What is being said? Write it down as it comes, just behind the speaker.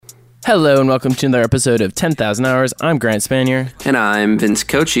Hello and welcome to another episode of 10,000 Hours. I'm Grant Spanier. And I'm Vince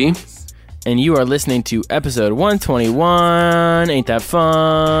Kochi. And you are listening to episode 121. Ain't that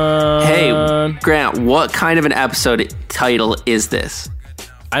fun? Hey, Grant, what kind of an episode title is this?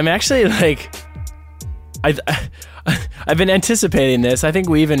 I'm actually I've been anticipating this. I think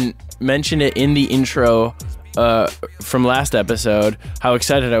we even mentioned it in the intro from last episode, how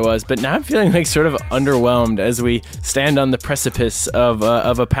excited I was, but now I'm feeling like sort of underwhelmed as we stand on the precipice of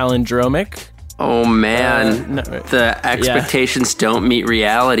a palindromic. Oh man, the expectations don't meet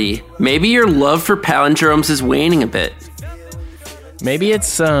reality. Maybe your love for palindromes is waning a bit. Maybe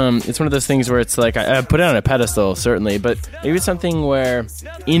it's one of those things where it's like I put it on a pedestal, certainly, but maybe it's something where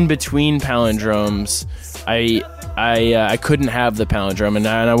in between palindromes, I couldn't have the palindrome, and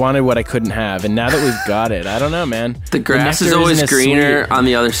I wanted what I couldn't have, and now that we've got it, I don't know, man. The grass is always greener on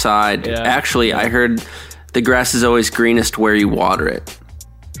the other side. Yeah. Actually, I heard the grass is always greenest where you water it.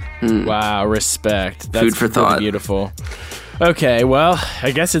 Wow, respect. That's food for thought. Beautiful. Okay, well,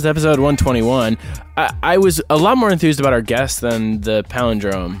 I guess it's episode 121. I was a lot more enthused about our guest than the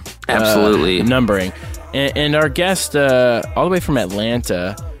palindrome. Absolutely. Numbering. And our guest, all the way from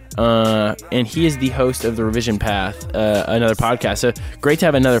Atlanta, and he is the host of The Revision Path, another podcast. So great to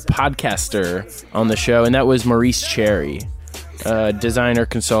have another podcaster on the show, and that was Maurice Cherry, designer,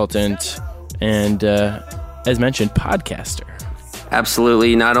 consultant, and, as mentioned, podcaster.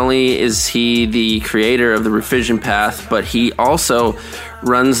 Absolutely. Not only is he the creator of the Revision Path, but he also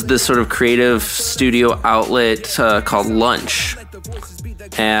runs this sort of creative studio outlet called Lunch.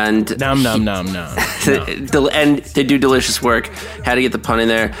 And nom. and they do delicious work. Had to get the pun in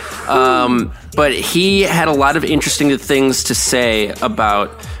there. But he had a lot of interesting things to say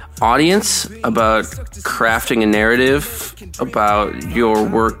about audience, about crafting a narrative, about your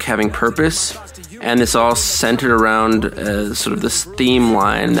work having purpose. And it's all centered around sort of this theme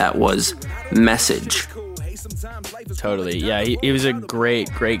line that was message. Totally. Yeah, he was a great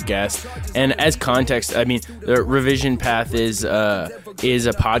guest. And as context, I mean, the Revision Path is a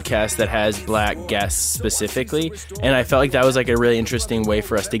podcast that has black guests specifically. And I felt like that was like a really interesting way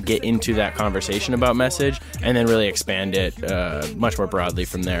for us to get into that conversation about message and then really expand it much more broadly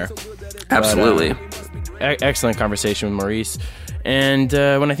from there. Absolutely. But, excellent conversation with Maurice. And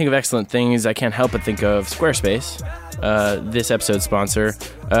when I think of excellent things, I can't help but think of Squarespace, this episode's sponsor.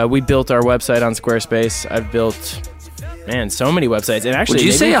 We built our website on Squarespace. I've built, so many websites. And actually, would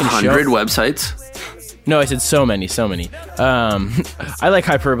you say 100 websites? No, I said so many. I like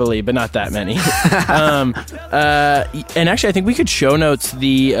hyperbole, but not that many. And actually, I think we could show notes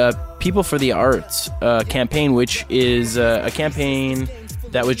the People for the Arts campaign, which is a campaign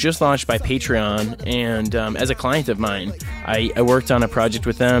that was just launched by Patreon, and as a client of mine, I worked on a project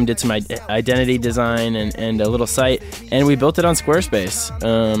with them, did some identity design and a little site, and we built it on Squarespace,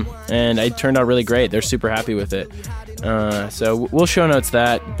 and it turned out really great. They're super happy with it. So we'll show notes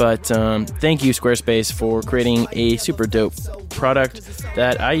that, but thank you, Squarespace, for creating a super dope product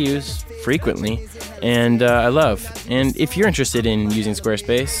that I use frequently, and I love. And if you're interested in using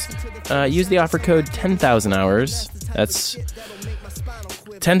Squarespace, use the offer code 10,000 hours. That's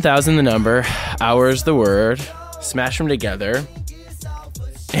 10,000 the number, hours the word, smash them together,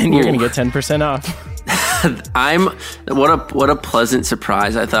 and you're going to get 10% off. What a pleasant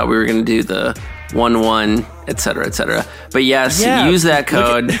surprise. I thought we were going to do the 1-1, etc., etc. But yes, use that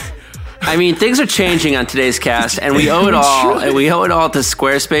code. I mean, things are changing on today's cast, and we owe it all. And we owe it all to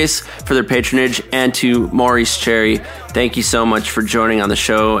Squarespace for their patronage, and to Maurice Cherry. Thank you so much for joining on the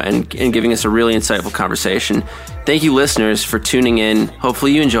show and giving us a really insightful conversation. Thank you, listeners, for tuning in.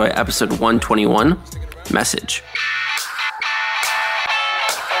 Hopefully you enjoy episode 121, Message.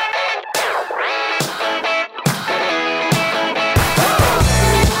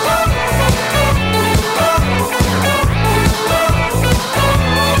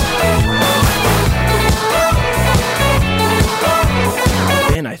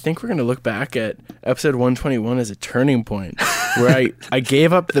 I think we're going to look back at episode 121 as a turning point where I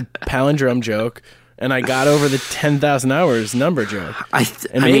gave up the palindrome joke and I got over the 10,000 hours number joke.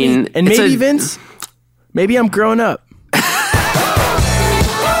 Maybe Vince, maybe I'm growing up.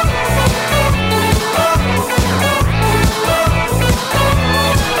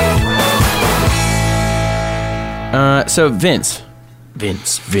 So Vince.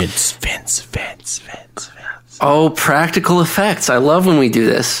 Oh, practical effects. I love when we do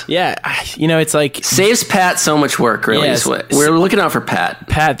this. Yeah, it's like... Saves Pat so much work, really. Yes. We're looking out for Pat.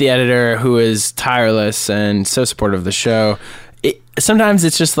 Pat, the editor, who is tireless and so supportive of the show. Sometimes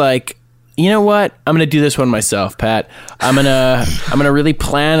it's just like, you know what? I'm gonna do this one myself, Pat. I'm gonna really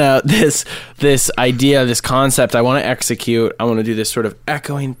plan out this idea, this concept I want to execute. I want to do this sort of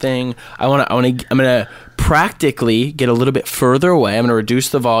echoing thing. I'm gonna practically get a little bit further away. I'm gonna reduce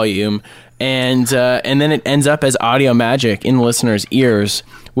the volume, and then it ends up as audio magic in the listener's ears.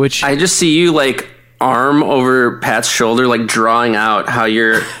 Which I just see you like arm over Pat's shoulder, like drawing out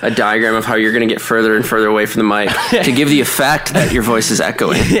a diagram of how you're going to get further and further away from the mic to give the effect that your voice is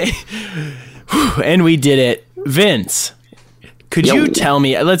echoing. And we did it. Vince, could you tell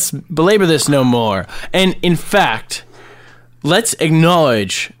me, let's belabor this no more. And in fact, let's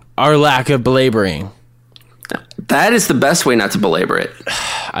acknowledge our lack of belaboring. That is the best way not to belabor it.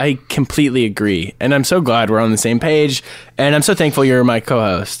 I completely agree. And I'm so glad we're on the same page. And I'm so thankful you're my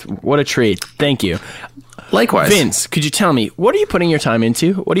co-host. What a treat. Thank you. Likewise. Vince, could you tell me, what are you putting your time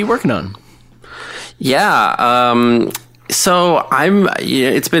into? What are you working on? Yeah. So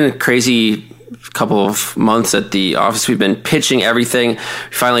it's been a crazy couple of months at the office. We've been pitching everything. We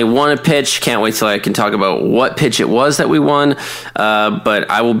finally won a pitch. Can't wait till I can talk about what pitch it was that we won. But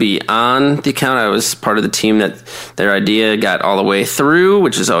I will be on the account. I was part of the team that their idea got all the way through,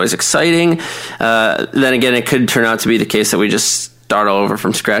 which is always exciting. Then again, it could turn out to be the case that we just start all over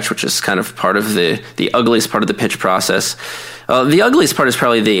from scratch, which is kind of part of the ugliest part of the pitch process. The ugliest part is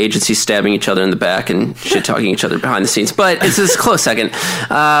probably the agency stabbing each other in the back and shit-talking each other behind the scenes. But it's a close second.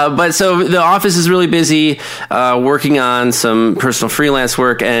 But so the office is really busy working on some personal freelance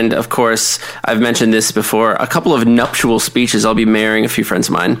work. And, of course, I've mentioned this before, a couple of nuptial speeches. I'll be marrying a few friends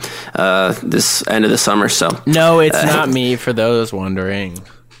of mine this end of the summer. So no, it's not me, for those wondering.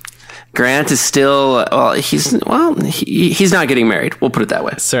 Grant is still, he's not getting married. We'll put it that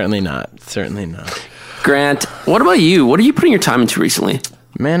way. Certainly not. Certainly not. Grant, what about you? What are you putting your time into recently?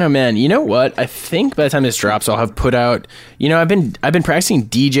 Man, oh man, you know what? I think by the time this drops, I'll have put out. I've been practicing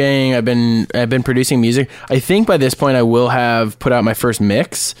DJing. I've been producing music. I think by this point, I will have put out my first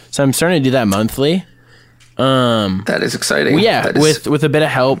mix. So I'm starting to do that monthly. That is exciting. Well, yeah, with a bit of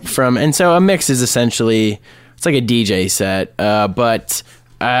help from, and so a mix is essentially it's like a DJ set, but.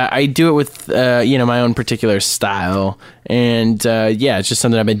 I do it with, my own particular style. And, it's just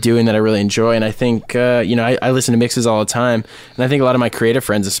something I've been doing that I really enjoy. And I think, I listen to mixes all the time. And I think a lot of my creative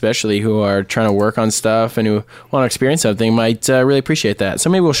friends, especially who are trying to work on stuff and who want to experience something, might really appreciate that. So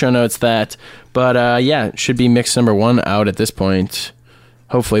maybe we'll show notes that. But, it should be mix number 1 out at this point,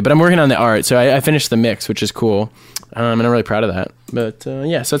 hopefully. But I'm working on the art. So I finished the mix, which is cool. And I'm really proud of that. But, so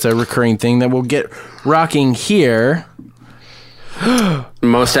that's a recurring thing that we'll get rocking here.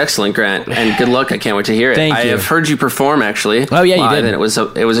 Most excellent, Grant, and good luck. I can't wait to hear it. Thank you. I have heard you perform, actually. Oh yeah, you did. And it was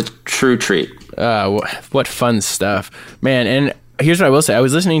a true treat. What fun stuff, man! And here's what I will say: I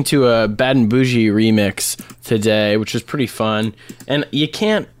was listening to a Bad and Bougie remix today, which was pretty fun. And you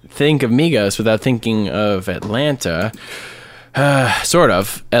can't think of Migos without thinking of Atlanta. Sort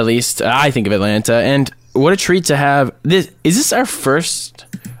of, at least I think of Atlanta. And what a treat to have this. Is this our first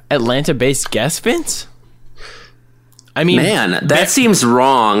Atlanta-based guest, Vince? I mean, man, that seems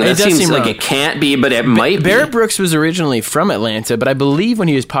wrong. That seems like it can't be, but it might be. Barrett Brooks was originally from Atlanta, but I believe when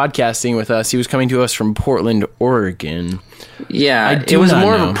he was podcasting with us, he was coming to us from Portland, Oregon. Yeah, it was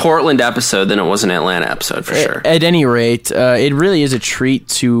more of a Portland episode than it was an Atlanta episode, for sure. At any rate, it really is a treat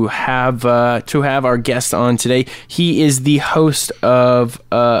to have our guest on today. He is the host of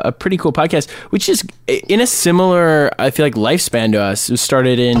a pretty cool podcast, which is in a similar, I feel like, lifespan to us. It was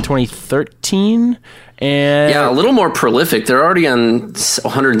started in 2013. And yeah, a little more prolific. They're already on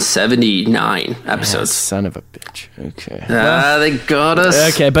 179 episodes. Son of a bitch. Okay. They got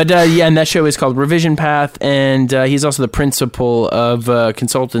us. Okay, but and that show is called Revision Path, and he's also the principal of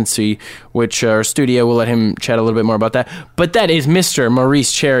consultancy, which our studio will let him chat a little bit more about that. But that is Mr.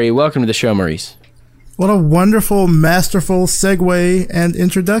 Maurice Cherry. Welcome to the show, Maurice. What a wonderful, masterful segue and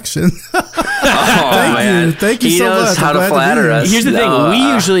introduction. Thank you so much. He knows how to flatter us. Here's the thing. We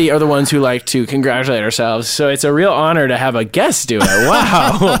usually are the ones who like to congratulate ourselves, so it's a real honor to have a guest do it.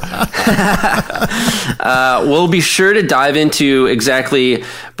 Wow. We'll be sure to dive into exactly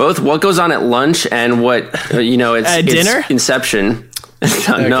both what goes on at lunch and what, it's dinner? Inception.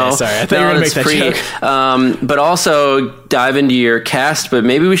 No, sorry. I thought you were going to make that joke. But also dive into your cast. But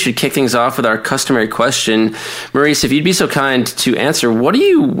maybe we should kick things off with our customary question. Maurice, if you'd be so kind to answer, what are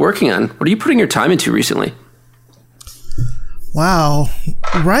you working on? What are you putting your time into recently? Wow.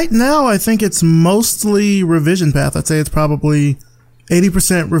 Right now, I think it's mostly Revision Path. I'd say it's probably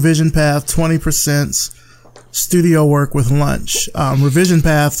 80% Revision Path, 20% studio work with lunch. Revision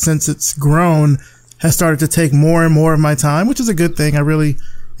Path, since it's grown, has started to take more and more of my time, which is a good thing. I really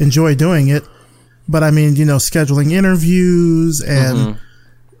enjoy doing it. But I mean, scheduling interviews and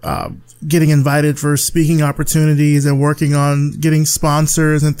getting invited for speaking opportunities and working on getting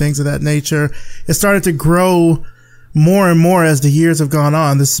sponsors and things of that nature. It started to grow more and more as the years have gone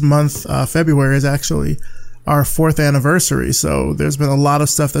on. This month, February, is actually our 4th anniversary. So there's been a lot of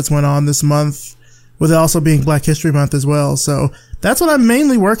stuff that's went on this month, with it also being Black History Month as well. So that's what I'm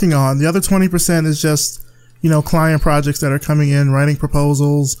mainly working on. The other 20% is just, client projects that are coming in, writing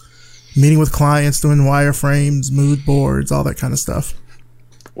proposals, meeting with clients, doing wireframes, mood boards, all that kind of stuff.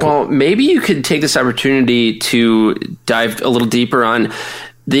 Well, maybe you could take this opportunity to dive a little deeper on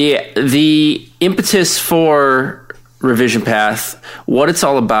the impetus for Revision Path, what it's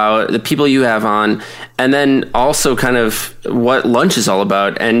all about, the people you have on, and then also kind of what Lunch is all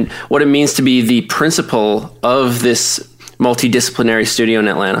about and what it means to be the principal of this multidisciplinary studio in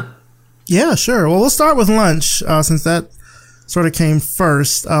Atlanta. Yeah, sure. Well, we'll start with Lunch, since that sort of came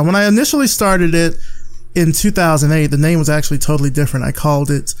first. When I initially started it in 2008, the name was actually totally different. I called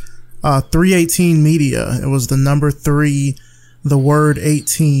it 318 Media. It was the number 3, the word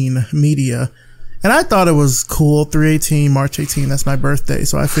 18 Media. And I thought it was cool. 318, March 18, that's my birthday.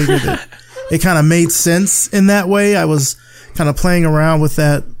 So I figured it kind of made sense in that way. I was kind of playing around with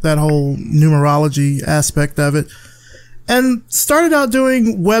that whole numerology aspect of it. And started out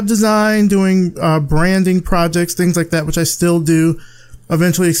doing web design, doing branding projects, things like that, which I still do.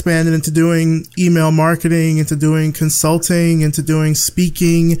 Eventually expanded into doing email marketing, into doing consulting, into doing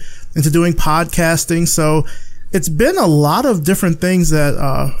speaking, into doing podcasting. So it's been a lot of different things that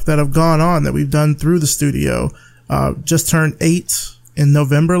have gone on that we've done through the studio. Just turned 8 in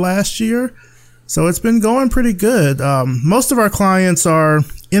November last year. So it's been going pretty good. Most of our clients are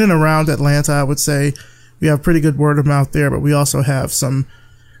in and around Atlanta, I would say. We have pretty good word of mouth there, but we also have some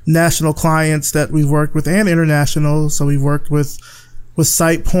national clients that we've worked with and international. So we've worked with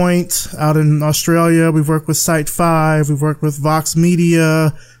SitePoint out in Australia. We've worked with Site5. We've worked with Vox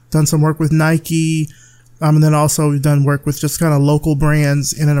Media, done some work with Nike. And then also we've done work with just kind of local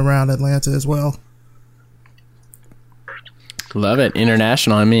brands in and around Atlanta as well. Love it.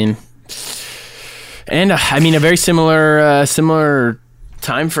 International. I mean, a very similar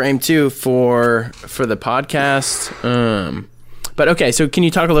time frame too for the podcast. But okay, so can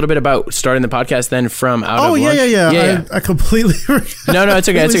you talk a little bit about starting the podcast then from out of Lunch? Yeah. I completely No, it's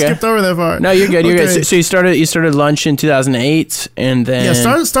okay. It's okay. Skipped over that part. No, you're good. You're good. So you started Lunch in 2008, and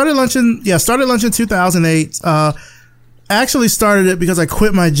then started Lunch in 2008. Actually started it because I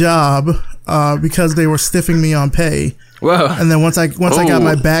quit my job because they were stiffing me on pay. Whoa! And then once I got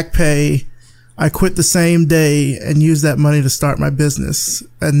my back pay, I quit the same day and used that money to start my business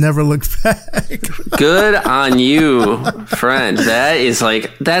and never looked back. Good on you, friend.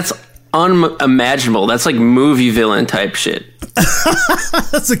 That's unimaginable. That's like movie villain type shit.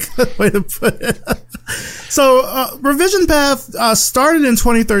 That's a good way to put it. So, Revision Path started in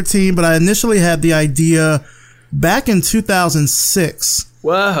 2013, but I initially had the idea back in 2006.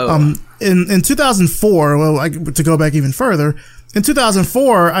 Whoa. In 2004, to go back even further, in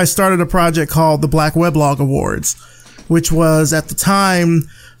 2004, I started a project called the Black Weblog Awards, which was at the time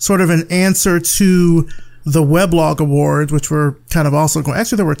sort of an answer to the Weblog Awards, which were kind of also going.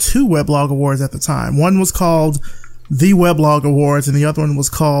 Actually, there were 2 Weblog Awards at the time. One was called the Weblog Awards, and the other one was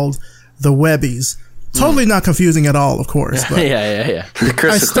called the Webbies. Totally not confusing at all, of course. But yeah.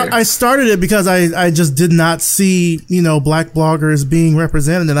 I started it because I just did not see, black bloggers being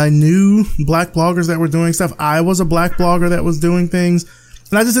represented. And I knew black bloggers that were doing stuff. I was a black blogger that was doing things.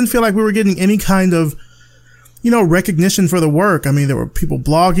 And I just didn't feel like we were getting any kind of, recognition for the work. I mean, there were people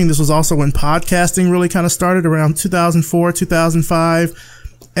blogging. This was also when podcasting really kind of started around 2004,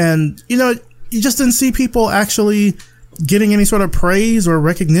 2005. And, you just didn't see people actually getting any sort of praise or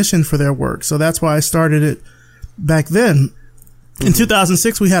recognition for their work. So that's why I started it back then. In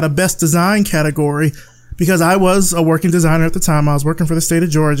 2006, we had a best design category because I was a working designer at the time. I was working for the state of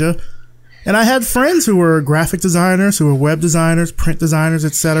Georgia, and I had friends who were graphic designers, who were web designers, print designers,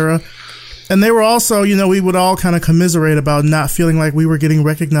 etc. And they were also, we would all kind of commiserate about not feeling like we were getting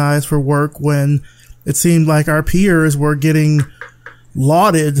recognized for work when it seemed like our peers were getting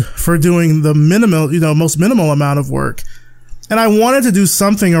lauded for doing the most minimal amount of work. And I wanted to do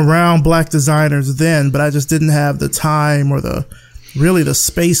something around black designers then, but I just didn't have the time or the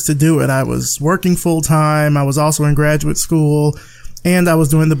space to do it. I was working full time. I was also in graduate school, and I was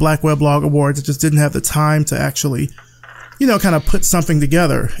doing the Black Weblog Awards. I just didn't have the time to actually, kind of put something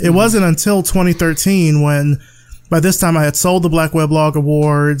together. It wasn't until 2013 when by this time I had sold the Black Weblog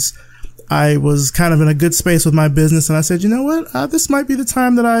Awards. I was kind of in a good space with my business, and I said, you know what? This might be the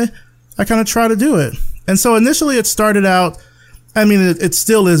time that I kind of try to do it. And so initially it started out, it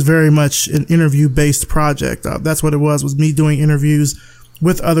still is very much an interview-based project. That's what it was me doing interviews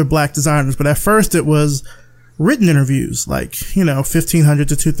with other black designers. But at first it was written interviews, like, 1,500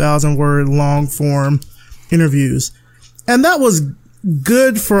 to 2,000 word long form interviews. And that was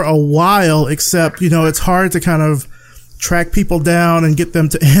good for a while, except, it's hard to kind of track people down and get them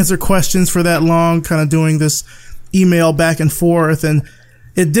to answer questions for that long, kind of doing this email back and forth. And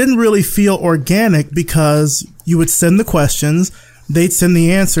it didn't really feel organic because you would send the questions, they'd send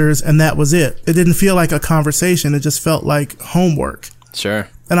the answers, and that was it. It didn't feel like a conversation. It just felt like homework. Sure.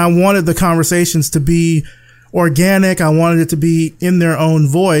 And I wanted the conversations to be organic. I wanted it to be in their own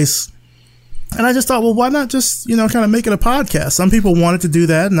voice. And I just thought, well, why not just, kind of make it a podcast? Some people wanted to do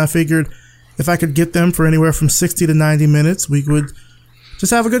that. And I figured if I could get them for anywhere from 60 to 90 minutes, we would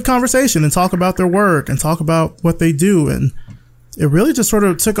just have a good conversation and talk about their work and talk about what they do. And it really just sort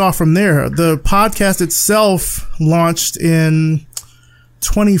of took off from there. The podcast itself launched in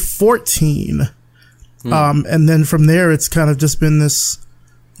 2014. And then from there, it's kind of just been this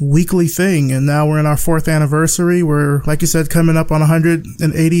weekly thing. And now we're in our 4th anniversary. We're, like you said, coming up on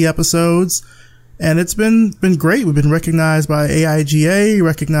 180 episodes. And it's been great. We've been recognized by AIGA,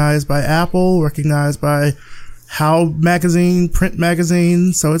 recognized by Apple, recognized by How Magazine, print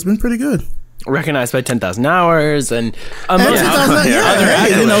magazine. So it's been pretty good. Recognized by 10,000 Hours and 10,000 other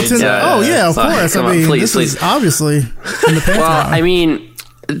accolades. Of course. I mean, this is obviously in the pantheon. Well, I mean,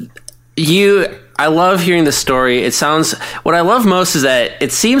 I love hearing the story. What I love most is that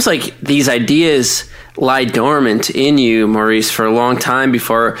it seems like these ideas lie dormant in you, Maurice, for a long time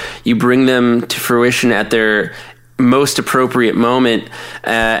before you bring them to fruition at their most appropriate moment.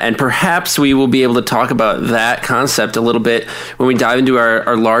 And perhaps we will be able to talk about that concept a little bit when we dive into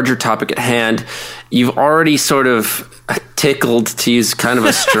our larger topic at hand. You've already sort of tickled, to use kind of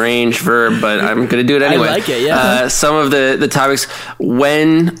a strange verb, but I'm going to do it anyway. I like it, yeah. Some of the topics: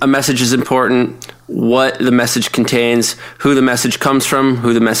 when a message is important, what the message contains, who the message comes from,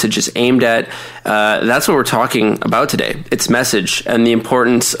 who the message is aimed at. That's what we're talking about today. It's message and the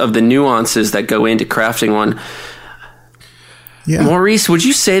importance of the nuances that go into crafting one. Yeah. Maurice, would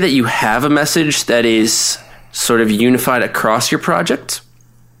you say that you have a message that is sort of unified across your project?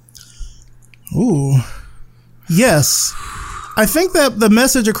 Ooh. Yes. I think that the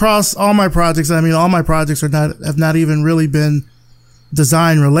message across all my projects, all my projects have not even really been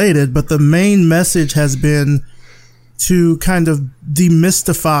design related, but the main message has been to kind of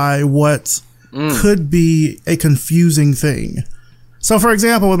demystify what could be a confusing thing. So for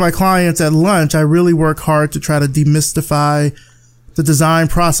example, with my clients at lunch, I really work hard to try to demystify the design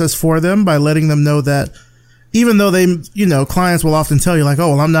process for them by letting them know that even though they, clients will often tell you like, oh,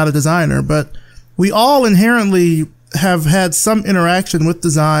 well, I'm not a designer, but we all inherently have had some interaction with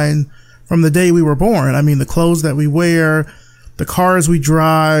design from the day we were born. I mean, the clothes that we wear, the cars we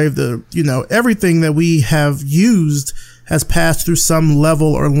drive, everything that we have used has passed through some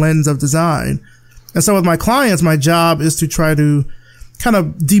level or lens of design. And so with my clients, my job is to try to kind of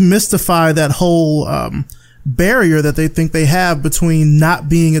demystify that whole barrier that they think they have between not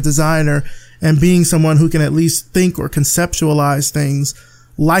being a designer and being someone who can at least think or conceptualize things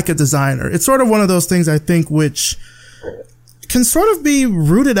like a designer. It's sort of one of those things, I think, which can sort of be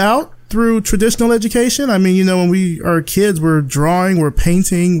rooted out through traditional education. I mean, when we are kids, we're drawing, we're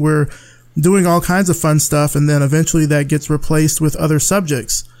painting, we're doing all kinds of fun stuff, and then eventually that gets replaced with other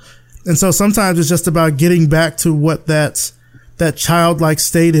subjects. And so sometimes it's just about getting back to what that childlike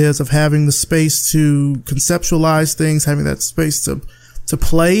state is of having the space to conceptualize things, having that space to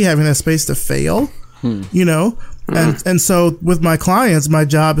play, having that space to fail, And so with my clients, my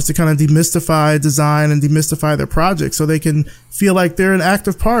job is to kind of demystify design and demystify their projects so they can feel like they're an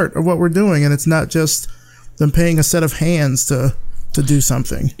active part of what we're doing. And it's not just them paying a set of hands to do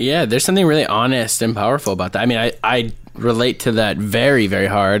something. Yeah, there's something really honest and powerful about that. I mean, I relate to that very, very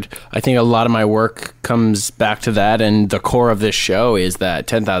hard. I think a lot of my work comes back to that, and the core of this show is that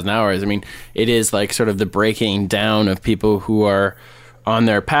 10,000 hours. I mean, it is like sort of the breaking down of people who are on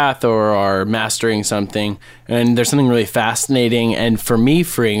their path or are mastering something, and there's something really fascinating and for me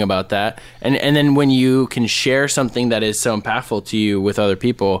freeing about that. And then when you can share something that is so impactful to you with other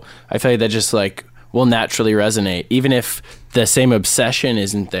people, I feel like that just like will naturally resonate, even if the same obsession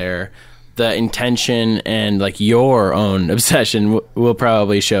isn't there. The intention and like your own obsession will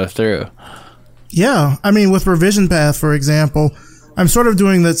probably show through. Yeah, I mean, with Revision Path, for example, I'm sort of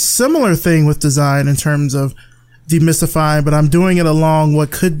doing that similar thing with design in terms of demystifying, but I'm doing it along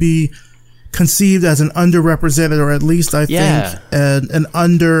what could be conceived as an underrepresented, or at least I think an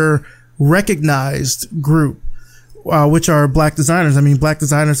under-recognized group, which are Black designers. I mean, Black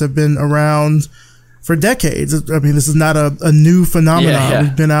designers have been around for decades. I mean, this is not a new phenomenon.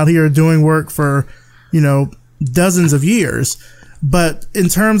 We've been out here doing work for, dozens of years. But in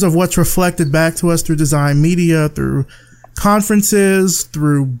terms of what's reflected back to us through design media, through conferences,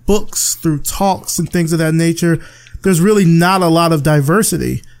 through books, through talks and things of that nature, there's really not a lot of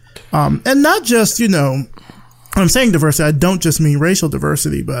diversity. And not just, when I'm saying diversity, I don't just mean racial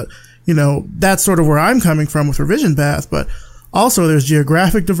diversity, but, that's sort of where I'm coming from with Revision Path. But also there's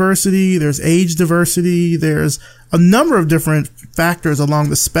geographic diversity, there's age diversity, there's a number of different factors along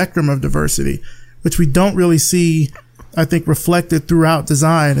the spectrum of diversity, which we don't really see, I think, reflected throughout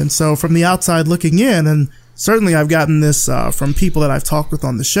design. And so from the outside looking in, and certainly I've gotten this from people that I've talked with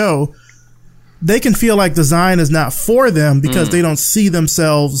on the show, they can feel like design is not for them because they don't see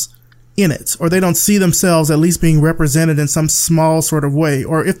themselves in it, or they don't see themselves at least being represented in some small sort of way.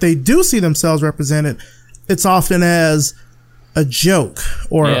 Or if they do see themselves represented, it's often as a joke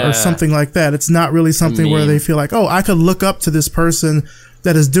or something like that. It's not really something where they feel like, oh, I could look up to this person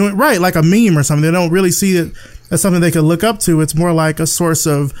that is doing right, like a meme or something. They don't really see it as something they could look up to. It's more like a source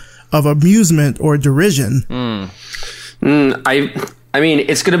of amusement or derision. I mean,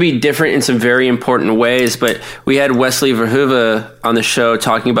 it's going to be different in some very important ways, but we had Wesley Verhoeven on the show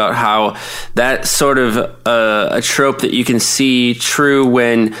talking about how that sort of a trope that you can see true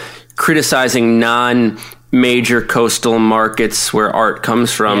when criticizing non-major coastal markets where art comes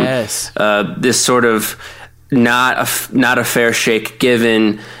from. Yes. This sort of not a fair shake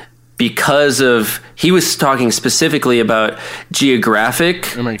given because of, he was talking specifically about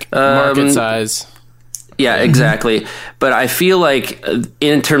geographic market size. Yeah, exactly. But I feel like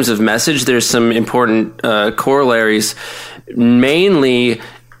in terms of message, there's some important corollaries. Mainly,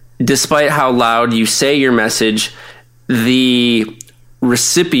 despite how loud you say your message, the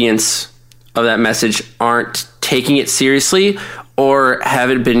recipients of that message aren't taking it seriously or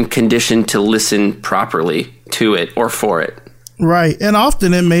haven't been conditioned to listen properly to it or for it. Right. And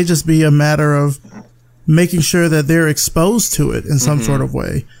often it may just be a matter of making sure that they're exposed to it in some sort of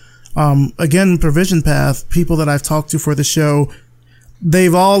way. Again, Revision Path, people that I've talked to for the show,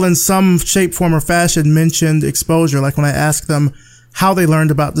 they've all in some shape, form, or fashion mentioned exposure. Like when I asked them how they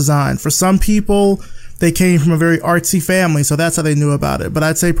learned about design. For some people, they came from a very artsy family, so that's how they knew about it. But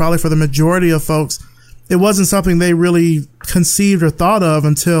I'd say probably for the majority of folks, it wasn't something they really conceived or thought of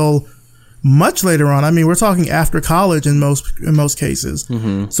until much later on. I mean, we're talking after college in most cases.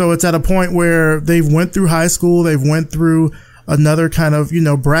 So it's at a point where they've went through high school, they've went through another kind of,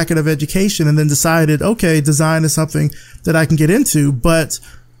 bracket of education and then decided, okay, design is something that I can get into. But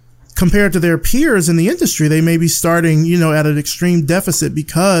compared to their peers in the industry, they may be starting, at an extreme deficit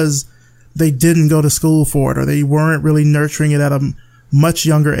because they didn't go to school for it or they weren't really nurturing it at a much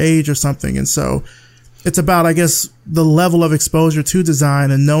younger age or something. And so it's about, I guess, the level of exposure to design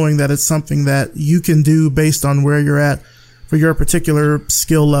and knowing that it's something that you can do based on where you're at for your particular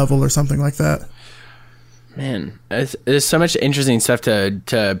skill level or something like that. Man, there's so much interesting stuff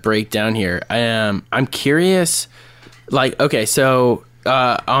to break down here. I'm curious, like, okay, so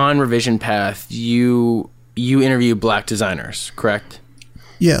on Revision Path, you interview Black designers, correct?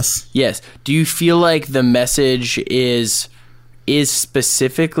 Yes. Do you feel like the message is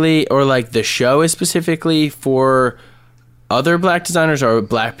specifically, or like the show is specifically for other Black designers or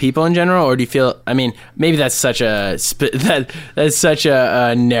Black people in general, or do you feel? I mean, maybe that's such a that's such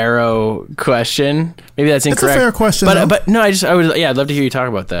a narrow question. Maybe that's incorrect. It's a fair question, but no, I'd love to hear you talk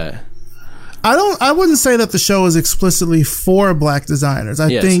about that. I wouldn't say that the show is explicitly for Black designers.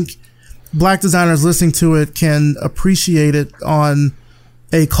 I think Black designers listening to it can appreciate it on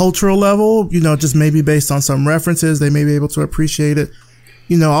a cultural level, just maybe based on some references, they may be able to appreciate it.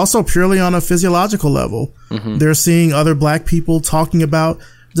 Also purely on a physiological level. They're seeing other Black people talking about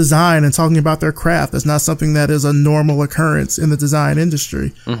design and talking about their craft. That's not something that is a normal occurrence in the design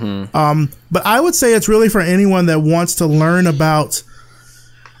industry. But I would say it's really for anyone that wants to learn about,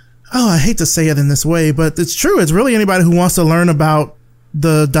 I hate to say it in this way, but it's true. It's really anybody who wants to learn about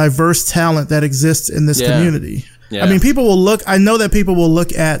the diverse talent that exists in this community. I mean, I know that people will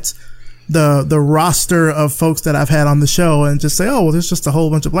look at the roster of folks that I've had on the show and just say, oh, well, there's just a whole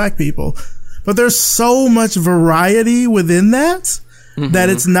bunch of Black people. But there's so much variety within that, that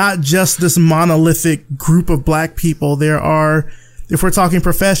it's not just this monolithic group of Black people. There are, if we're talking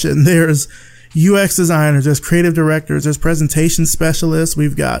profession, there's UX designers, there's creative directors, there's presentation specialists.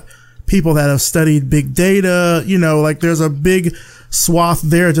 We've got people that have studied big data, there's a big swath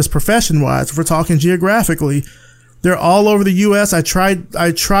there just profession wise. If we're talking geographically, they're all over the U.S. I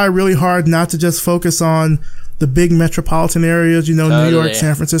try really hard not to just focus on the big metropolitan areas, New York,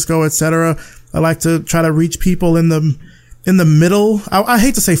 San Francisco, etc. I like to try to reach people in the in the middle. I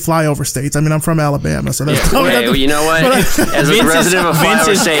hate to say flyover states. I mean, I'm from Alabama, so that's well, you know what? As a resident of a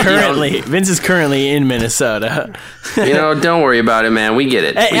flyover state, Vince is currently in Minnesota. Don't worry about it, man. We get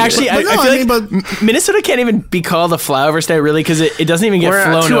it. I feel like Minnesota can't even be called a flyover state, really, because it doesn't even get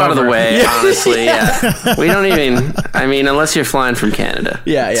flown too over. Out of the way, honestly. Yeah, we don't even. I mean, unless you're flying from Canada.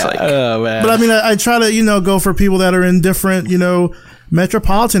 Yeah. Oh man. But I mean, I try to go for people that are in different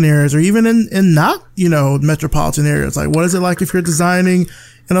metropolitan areas, or even in not metropolitan areas. Like, what is it like if you're designing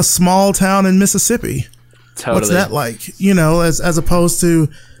in a small town in Mississippi? Totally. What's that like? As opposed to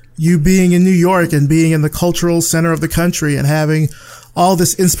you being in New York and being in the cultural center of the country and having all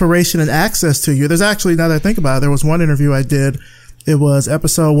this inspiration and access to you. There's actually, now that I think about it, there was one interview I did. It was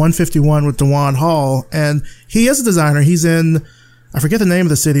episode 151 with DeJuan Hall, and he is a designer. He's in, I forget the name of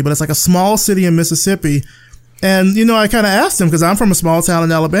the city, but it's like a small city in Mississippi. And, I kind of asked him, because I'm from a small town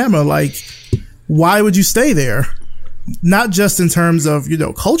in Alabama, like, why would you stay there? Not just in terms of,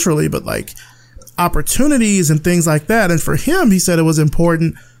 culturally, but like opportunities and things like that. And for him, he said it was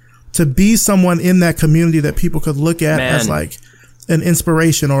important to be someone in that community that people could look at as like an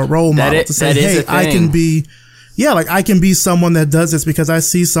inspiration or a role model to say, hey, I can be, I can be someone that does this because I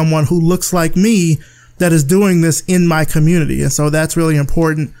see someone who looks like me that is doing this in my community. And so that's really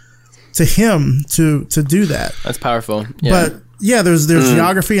important to him to do that. That's powerful. Yeah. But there's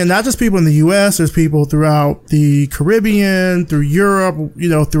geography, and not just people in the U.S. There's people throughout the Caribbean, through Europe,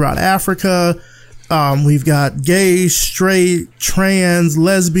 throughout Africa. We've got gay, straight, trans,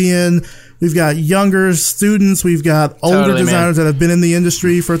 lesbian. We've got younger students. We've got older designers that have been in the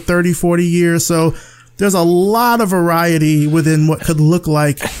industry for 30, 40 years. So there's a lot of variety within what could look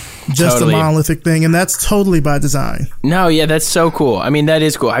like just a monolithic thing, and that's totally by design. No, yeah, that's so cool. I mean, that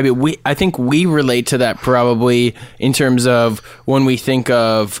is cool. I mean, I think we relate to that probably in terms of when we think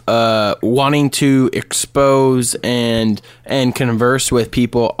of wanting to expose and converse with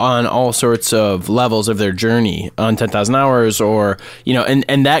people on all sorts of levels of their journey on 10,000 hours, or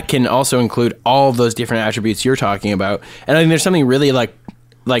and that can also include all of those different attributes you're talking about. And I think there's something really like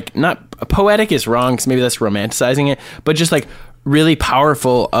not poetic is wrong, because maybe that's romanticizing it, but just like really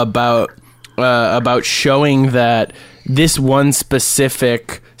powerful about showing that this one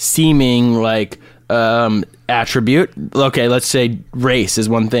specific seeming like attribute, okay, let's say race is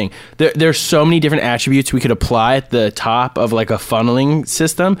one thing. There's so many different attributes we could apply at the top of like a funneling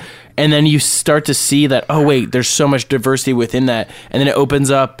system, and then you start to see that, oh wait, there's so much diversity within that, and then it opens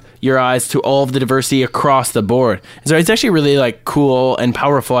up your eyes to all of the diversity across the board. And so it's actually really like cool and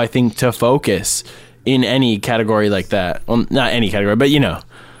powerful, I think, to focus in any category like that. Well, not any category, but Yeah,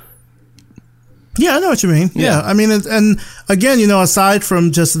 I know what you mean. Yeah. I mean, and again, aside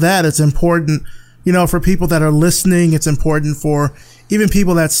from just that, it's important, for people that are listening, it's important for even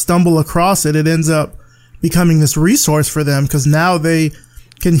people that stumble across it. It ends up becoming this resource for them, because now they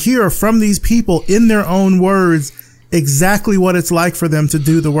can hear from these people in their own words exactly what it's like for them to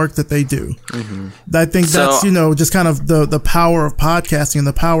do the work that they do. Mm-hmm. I think that's, just kind of the power of podcasting and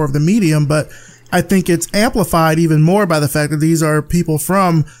the power of the medium. But I think it's amplified even more by the fact that these are people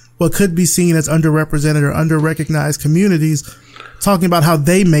from what could be seen as underrepresented or under-recognized communities, talking about how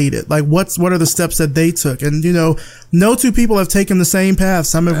they made it. Like, what are the steps that they took? And, no two people have taken the same path.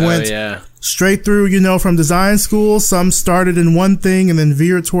 Some have went straight through, from design school. Some started in one thing and then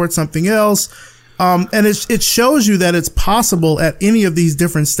veered towards something else. And it shows you that it's possible at any of these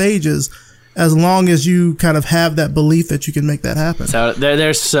different stages, as long as you kind of have that belief that you can make that happen. So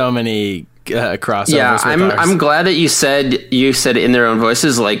there's so many crossovers. Yeah, I'm glad that you said in their own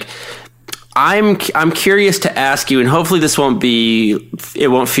voices. Like, I'm curious to ask you, and hopefully this won't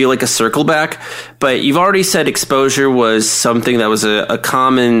feel like a circle back, but you've already said exposure was something that was a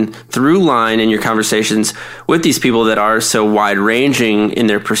common through line in your conversations with these people that are so wide ranging in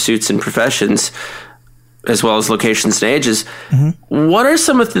their pursuits and professions, as well as locations and ages. Mm-hmm. What are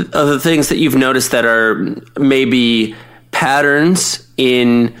some of the things that you've noticed that are maybe patterns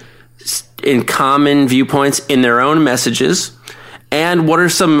in common viewpoints in their own messages? And what are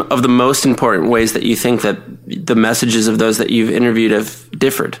some of the most important ways that you think that the messages of those that you've interviewed have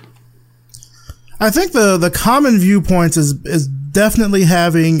differed? I think the common viewpoints is definitely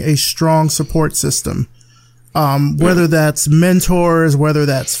having a strong support system. Whether that's mentors, whether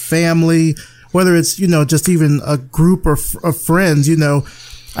that's family, whether it's, just even a group of friends,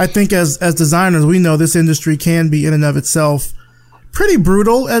 I think as designers, we know this industry can be in and of itself pretty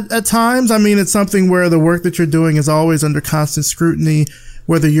brutal at times. I mean, it's something where the work that you're doing is always under constant scrutiny,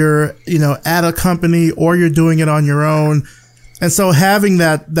 whether you're, at a company or you're doing it on your own. And so having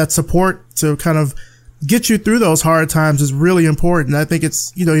that support to kind of get you through those hard times is really important. I think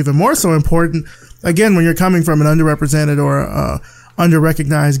it's, even more so important again, when you're coming from an underrepresented or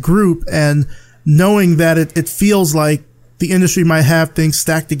underrecognized group, and knowing that it feels like the industry might have things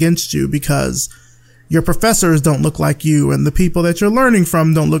stacked against you because your professors don't look like you and the people that you're learning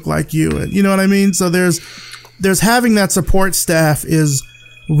from don't look like you. And you know what I mean? So there's having that support staff is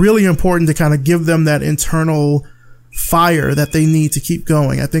really important to kind of give them that internal fire that they need to keep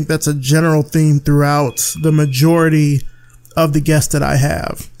going. I think that's a general theme throughout the majority of the guests that I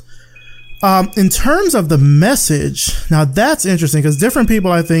have. In terms of the message, now that's interesting because different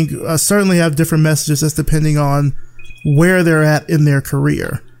people, I think, certainly have different messages just depending on where they're at in their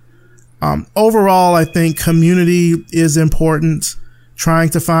career. Overall, I think community is important, trying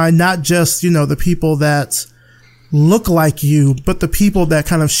to find not just, the people that look like you, but the people that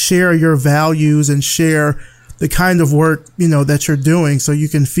kind of share your values and share the kind of work, that you're doing, so you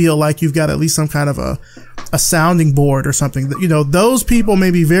can feel like you've got at least some kind of a sounding board or something. That, those people may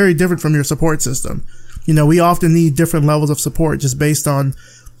be very different from your support system. We often need different levels of support just based on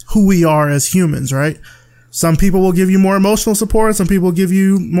who we are as humans, right? Some people will give you more emotional support. Some people will give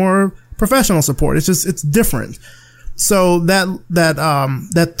you more professional support. It's different. So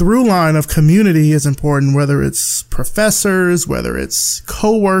that through line of community is important, whether it's professors, whether it's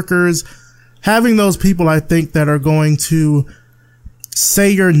coworkers. Having those people, I think, that are going to say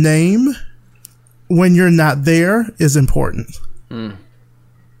your name when you're not there is important.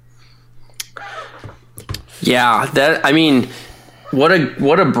 Yeah, what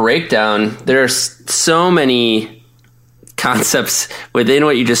a breakdown. There are so many concepts within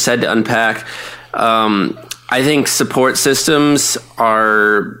what you just said to unpack. I think support systems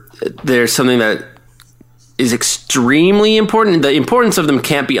there's something that is extremely important. The importance of them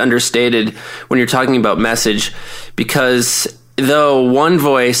can't be understated when you're talking about message, because though one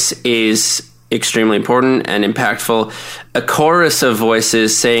voice is extremely important and impactful, a chorus of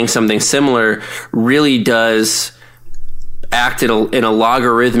voices saying something similar really does act in a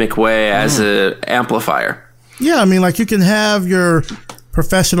logarithmic way as an amplifier. Yeah, like you can have your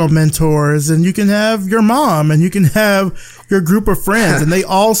professional mentors and you can have your mom and you can have your group of friends and they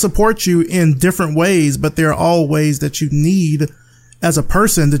all support you in different ways, but there are all ways that you need as a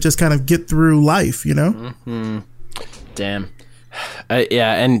person to just kind of get through life, Mm-hmm. Damn.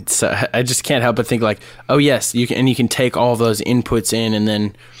 Yeah, and so I just can't help but think like, oh yes, you can take all those inputs in and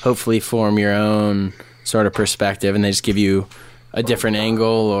then hopefully form your own sort of perspective, and they just give you a different angle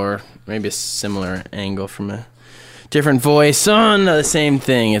or maybe a similar angle from a different voice on the same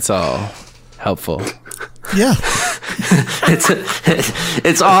thing. It's all helpful. Yeah.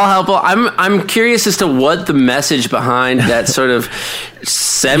 It's all helpful. I'm curious as to what the message behind that sort of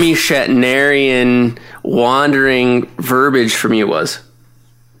semi-Shatnerian wandering verbiage from you was.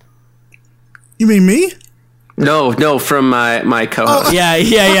 You mean me? No, from my co-host. Oh.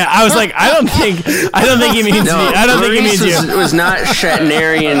 Yeah. I was like, I don't think he means me. I don't think he means you. Was not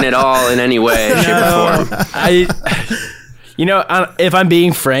Shatnerian at all in any way, shape, or form. If I'm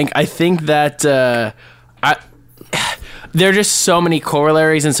being frank, I think that there are just so many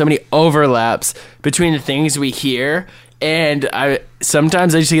corollaries and so many overlaps between the things we hear, and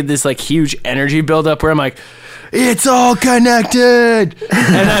sometimes I just get this like huge energy buildup where I'm like, it's all connected,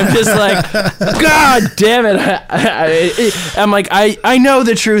 and I'm just like, God damn it! I'm like, I know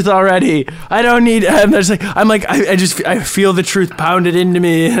the truth already. I don't need. I feel the truth pounded into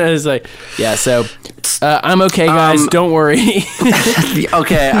me, and I was like, yeah. So I'm okay, guys. Don't worry.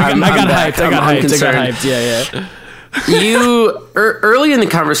 Okay, I got hyped. Yeah. You early in the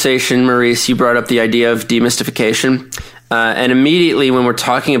conversation, Maurice, you brought up the idea of demystification, and immediately when we're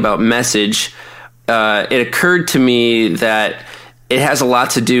talking about message, it occurred to me that it has a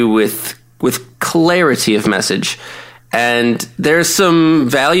lot to do with clarity of message. And there's some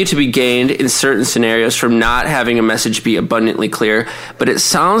value to be gained in certain scenarios from not having a message be abundantly clear. But it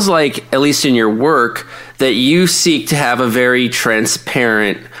sounds like, at least in your work, that you seek to have a very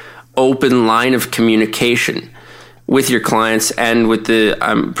transparent, open line of communication with your clients and with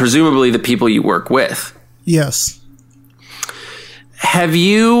presumably the people you work with. Yes. Have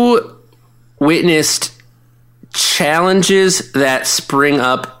you witnessed challenges that spring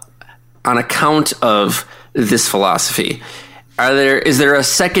up on account of this philosophy? Is there a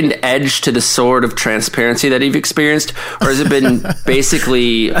second edge to the sword of transparency that you've experienced, or has it been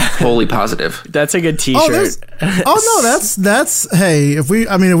basically wholly positive? That's a good T-shirt. That's hey, if we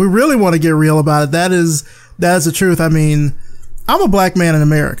really want to get real about it, that is the truth. I'm a black man in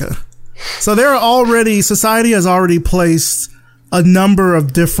America, so society has already placed a number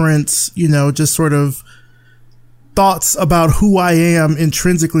of different, just sort of thoughts about who I am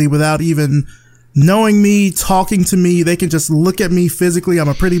intrinsically without even knowing me, talking to me. They can just look at me physically. I'm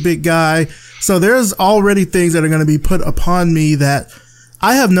a pretty big guy. So there's already things that are going to be put upon me that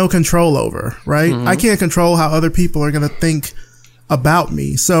I have no control over, right? I can't control how other people are going to think about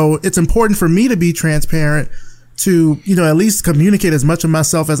me. So it's important for me to be transparent, to, at least communicate as much of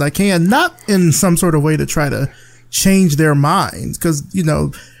myself as I can, not in some sort of way to try to change their minds. Cause,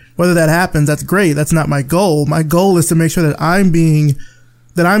 whether that happens, that's great. That's not my goal. My goal is to make sure that I'm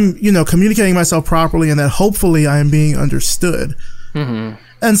communicating myself properly and that hopefully I am being understood. Mm-hmm.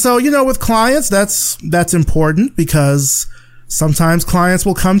 And so, with clients, that's important because sometimes clients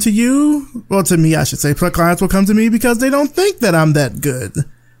will come to you. Well, to me, I should say, clients will come to me because they don't think that I'm that good.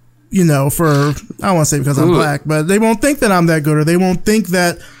 I don't want to say because I'm black, but they won't think that I'm that good, or they won't think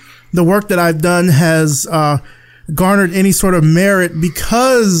that the work that I've done has, garnered any sort of merit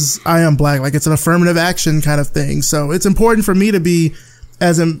because I am black. Like it's an affirmative action kind of thing. So it's important for me to be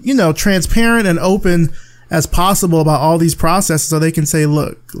as, transparent and open as possible about all these processes so they can say,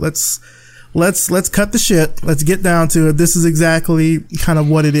 look, let's cut the shit. Let's get down to it. This is exactly kind of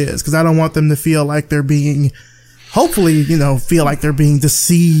what it is. Cause I don't want them to feel like they're being, hopefully, feel like they're being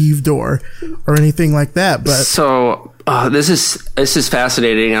deceived or anything like that. But so, this is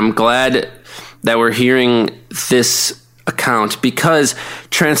fascinating. I'm glad that we're hearing this account, because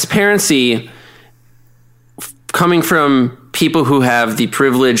transparency coming from people who have the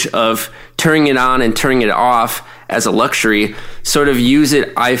privilege of turning it on and turning it off as a luxury sort of use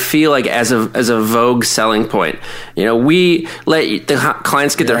it, I feel like, as a vogue selling point. We let the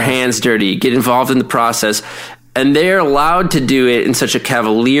clients get their hands dirty, get involved in the process, and they're allowed to do it in such a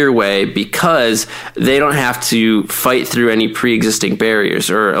cavalier way because they don't have to fight through any pre-existing barriers,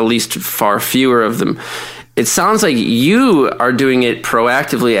 or at least far fewer of them. It sounds like you are doing it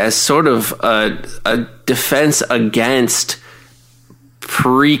proactively as sort of a defense against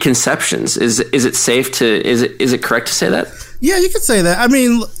preconceptions. Is it safe to, is it correct to say that? Yeah, you could say that. I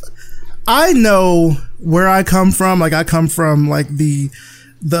mean, I know where I come from. Like I come from like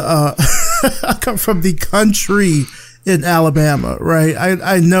I come from the country in Alabama, right?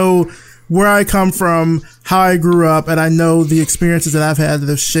 I know where I come from, how I grew up, and I know the experiences that I've had that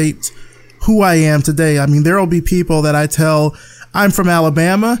have shaped who I am today. I mean, there will be people that I tell I'm from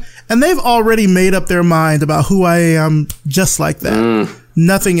Alabama, and they've already made up their mind about who I am just like that.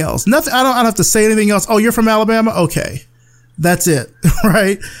 Nothing else. Nothing. I don't have to say anything else. Oh, you're from Alabama? Okay. That's it.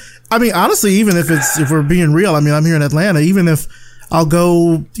 Right? I mean, honestly, even if we're being real, I mean, I'm here in Atlanta, even if I'll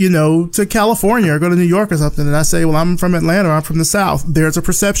go, to California or go to New York or something, and I say, well, I'm from Atlanta, or I'm from the South. There's a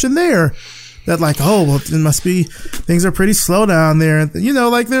perception there that like, oh, well, it must be, things are pretty slow down there.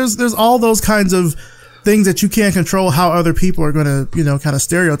 Like there's all those kinds of things that you can't control how other people are going to, kind of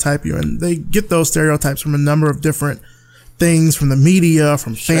stereotype you. And they get those stereotypes from a number of different things, from the media,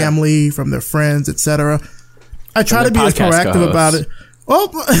 from family, from their friends, etc. I try to be as proactive about it.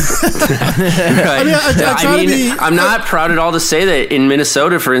 Well, I'm not proud at all to say that in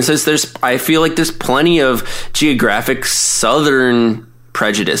Minnesota, for instance, I feel like there's plenty of geographic Southern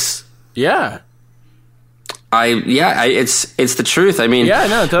prejudice. Yeah. It's the truth. I mean,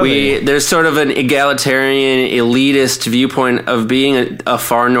 totally. There's sort of an egalitarian, elitist viewpoint of being a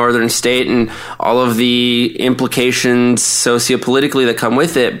far northern state and all of the implications sociopolitically that come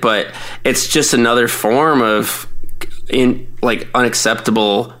with it, but it's just another form of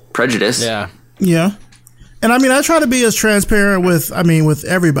unacceptable prejudice. Yeah. Yeah. And I mean, I try to be as transparent with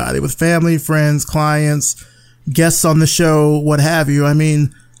everybody, with family, friends, clients, guests on the show, what have you. I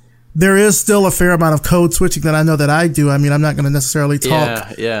mean, there is still a fair amount of code switching that I know that I do. I mean, I'm not going to necessarily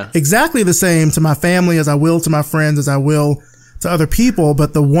talk exactly the same to my family as I will to my friends, as I will to other people.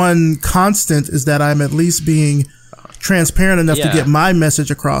 But the one constant is that I'm at least being transparent enough to get my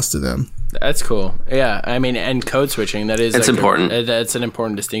message across to them. That's cool. Yeah. I mean, and code switching, it's important. That's an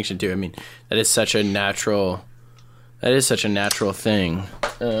important distinction too. I mean, that is such a natural thing. Okay.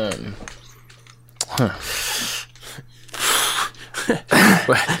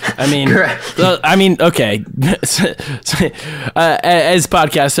 As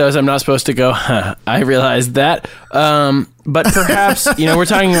podcast host, I'm not supposed to go, I realized that. But perhaps, we're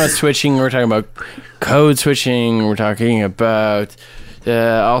talking about switching, we're talking about code switching, we're talking about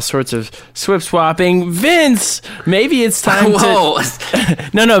all sorts of swip swapping. Vince, maybe it's time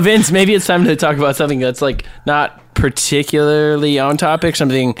Vince, maybe it's time to talk about something that's like not particularly on topic,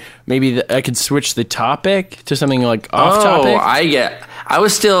 something maybe that I could switch the topic to something like off topic. I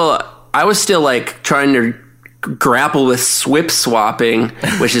was still like trying to grapple with swip swapping,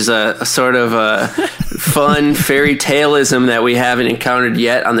 which is a sort of a fun fairy taleism that we haven't encountered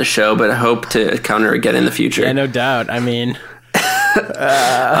yet on the show, but I hope to encounter again in the future. Yeah, no doubt. I mean,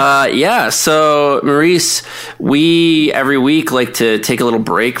 Yeah. So, Maurice, we every week like to take a little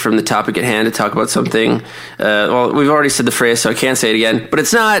break from the topic at hand to talk about something. Well, we've already said the phrase, so I can't say it again, but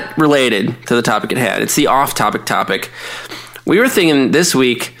it's not related to the topic at hand. It's the off-topic topic. We were thinking this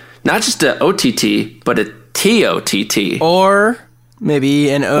week, not just a OTT, but a TOTT. Or maybe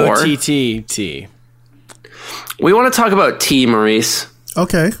an OTTT. We want to talk about tea, Maurice.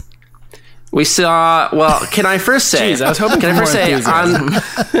 Okay. We saw. Well, can I first say? Jeez, I was hoping. Can I first say?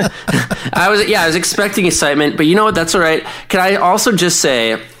 I was expecting excitement, but you know what? That's all right. Can I also just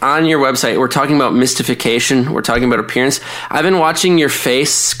say on your website, we're talking about mystification. We're talking about appearance. I've been watching your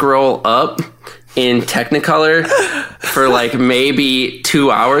face scroll up in Technicolor for like maybe 2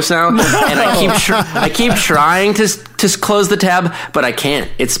 hours now, and I keep trying to close the tab, but I can't.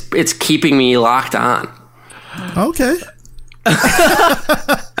 It's keeping me locked on. Okay.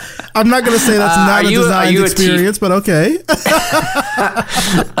 I'm not going to say that's not a design experience, but okay.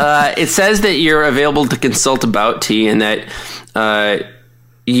 It says that you're available to consult about tea, and that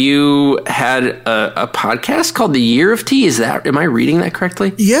you had a podcast called The Year of Tea. Am I reading that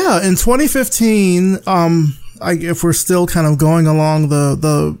correctly? Yeah, in 2015, if we're still kind of going along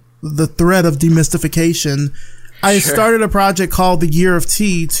the thread of demystification, I started a project called The Year of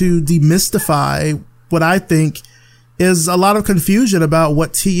Tea to demystify what I think is a lot of confusion about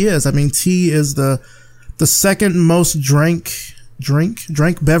what tea is. I mean, tea is the second most drank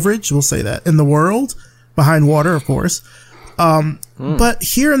beverage, we'll say that, in the world, behind water, of course. But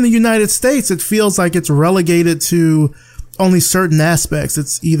here in the United States, it feels like it's relegated to only certain aspects.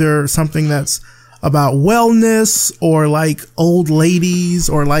 It's either something that's about wellness, or like old ladies,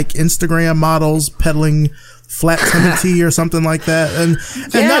 or like Instagram models peddling flat tummy tea or something like that, and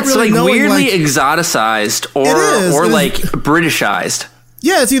not it's really like weirdly like, exoticized or like Britishized.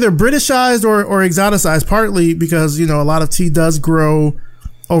 Yeah, it's either Britishized or exoticized, partly because, you know, a lot of tea does grow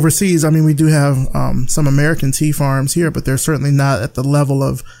overseas. I mean, we do have some American tea farms here, but they're certainly not at the level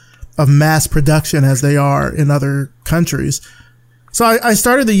of mass production as they are in other countries. So I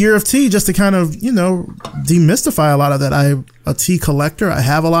started the Year of Tea just to kind of, you know, demystify a lot of that. I'm a tea collector. I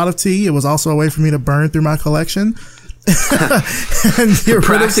have a lot of tea. It was also a way for me to burn through my collection. And get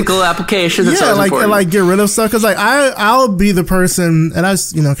practical application. That sounds important. And like get rid of stuff. Cause like I'll be the person, and I,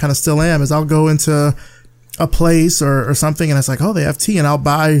 you know, kind of still am, is I'll go into a place or something, and it's like, oh, they have tea, and I'll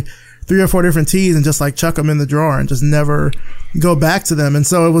buy 3 or 4 different teas and just like chuck them in the drawer and just never go back to them. And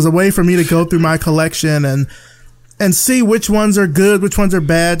so it was a way for me to go through my collection and see which ones are good, which ones are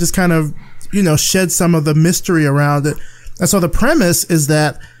bad, just kind of, you know, shed some of the mystery around it. And so the premise is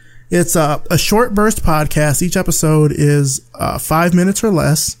that it's a short burst podcast. Each episode is 5 minutes or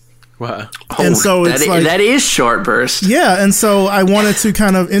less. Wow. And so it's that is short burst. Yeah. And so I wanted to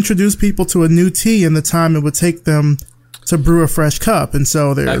kind of introduce people to a new tea in the time it would take them to brew a fresh cup. And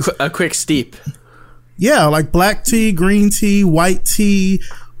so there's a quick steep. Yeah. Like black tea, green tea, white tea,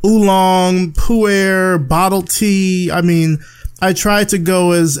 oolong, pu'er, bottled tea. I mean, I tried to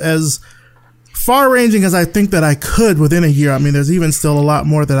go as far ranging as I think that I could within a year. I mean, there's even still a lot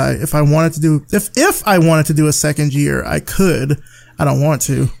more that if I wanted to do a second year, I could. I don't want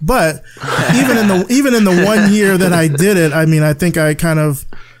to, but even in the 1 year that I did it, I mean, I think I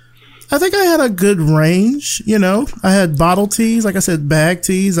had a good range, you know. I had bottled teas, like I said, bag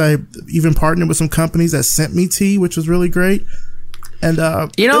teas. I even partnered with some companies that sent me tea, which was really great. And,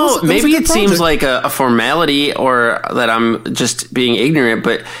 you know, maybe it seems like a formality, or that I'm just being ignorant,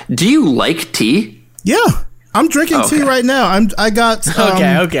 but do you like tea? Yeah. I'm drinking tea right now. I'm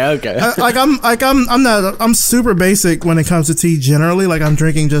super basic when it comes to tea generally. Like I'm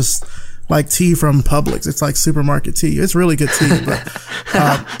drinking just like tea from Publix. It's like supermarket tea. It's really good tea. But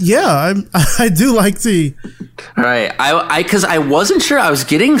I do like tea. Right. Because I wasn't sure. I was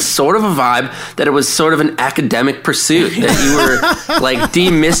getting sort of a vibe that it was sort of an academic pursuit, that you were like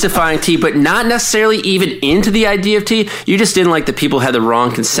demystifying tea, but not necessarily even into the idea of tea. You just didn't like that people had the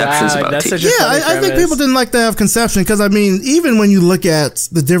wrong conceptions about tea. I think people didn't like to have conception, because I mean, even when you look at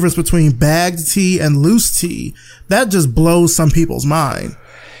the difference between bagged tea and loose tea, that just blows some people's mind.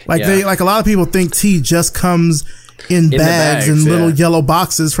 Like a lot of people think tea just comes in bags and little yellow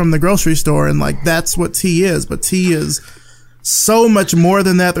boxes from the grocery store, and like that's what tea is. But tea is so much more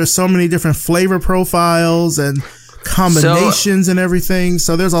than that. There's so many different flavor profiles and combinations and everything.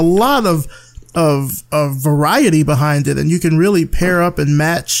 So there's a lot of variety behind it, and you can really pair up and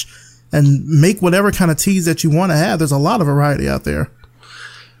match and make whatever kind of teas that you want to have. There's a lot of variety out there.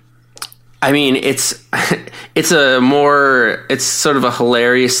 I mean, it's sort of a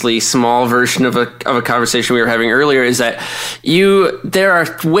hilariously small version of a conversation we were having earlier, is that there are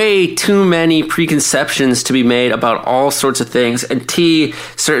way too many preconceptions to be made about all sorts of things, and tea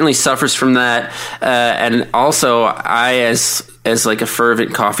certainly suffers from that. And also, I, as like a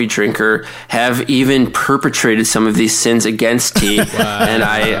fervent coffee drinker, have even perpetrated some of these sins against tea. Wow. And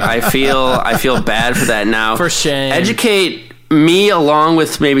I feel bad for that now. For shame. Educate me, along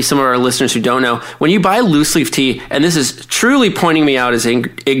with maybe some of our listeners who don't know, when you buy loose leaf tea, and this is truly pointing me out as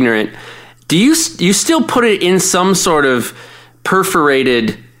ignorant, do you still put it in some sort of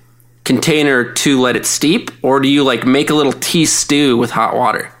perforated container to let it steep, or do you like make a little tea stew with hot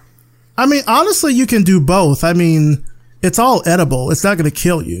water? I mean, honestly, you can do both. I mean, it's all edible. It's not going to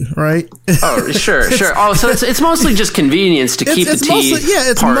kill you, right? Oh, sure. Oh, so it's mostly just convenience to keep the tea.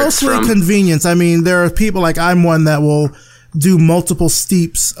 It's mostly convenience. I mean, there are people, like I'm one, that will do multiple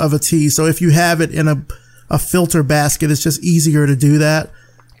steeps of a tea. So if you have it in a filter basket, it's just easier to do that.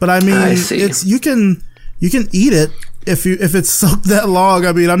 But I mean, you can eat it if it's soaked that long.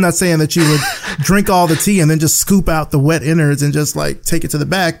 I mean, I'm not saying that you would drink all the tea and then just scoop out the wet innards and just like take it to the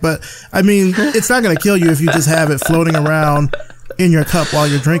back. But I mean, it's not going to kill you if you just have it floating around in your cup while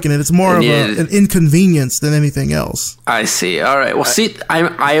you're drinking it. It's more of an inconvenience than anything else. I see. All right. Well, see,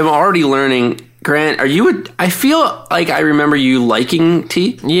 I am already learning. Grant, I feel like I remember you liking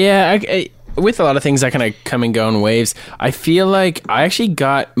tea. Yeah, with a lot of things, I kind of come and go in waves. I feel like I actually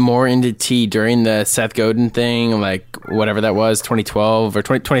got more into tea during the Seth Godin thing, like whatever that was, 2012 or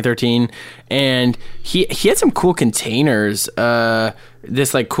 2013. And he had some cool containers,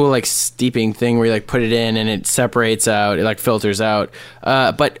 this like cool like steeping thing where you like put it in and it separates out, it like filters out.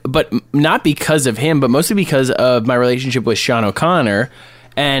 But not because of him, but mostly because of my relationship with Sean O'Connor.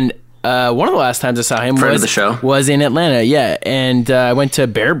 And one of the last times I saw him was in Atlanta, yeah. And I went to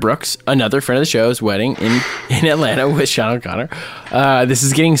Bear Brooks, another friend of the show's wedding in Atlanta with Sean O'Connor. This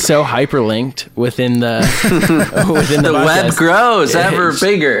is getting so hyperlinked within the the web grows ever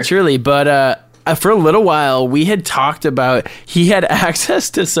bigger. Truly, but for a little while we had talked about he had access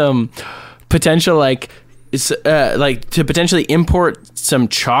to some potential like to potentially import some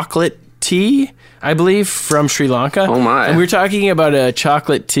chocolate tea, I believe, from Sri Lanka. Oh my. And we were talking about a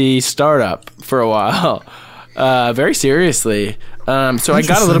chocolate tea startup for a while, very seriously. So I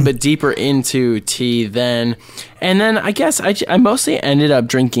got a little bit deeper into tea then. And then I guess I mostly ended up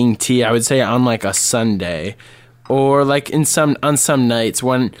drinking tea, I would say, on like a Sunday or like on some nights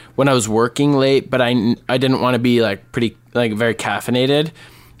when I was working late, but I didn't want to be like very caffeinated.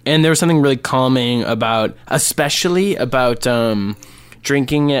 And there was something really calming especially about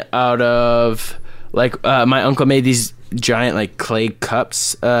drinking it out of like my uncle made these giant like clay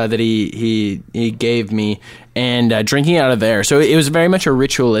cups that he gave me, and drinking out of there. So it was very much a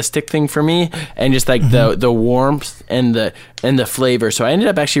ritualistic thing for me, and just like the warmth and the flavor. So I ended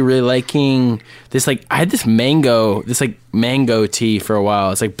up actually really liking this. Like I had this mango tea for a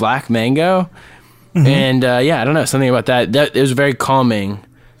while. It's like black mango, and yeah, I don't know, something about that. It was very calming,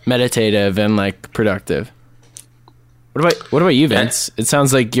 meditative, and like productive. What about you, Vince? It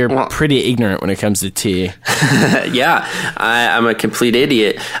sounds like you're pretty ignorant when it comes to tea. Yeah, I'm a complete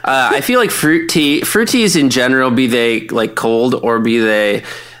idiot. I feel like fruit teas in general, be they like cold or be they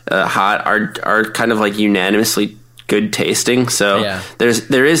hot, are kind of like unanimously good tasting. So yeah. there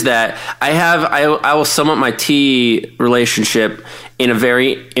is that. I will sum up my tea relationship in a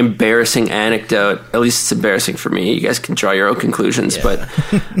very embarrassing anecdote. At least it's embarrassing for me. You guys can draw your own conclusions, yeah. But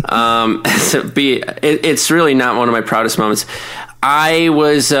it's really not one of my proudest moments. I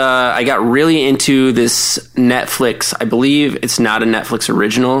got really into this Netflix, I believe it's not a Netflix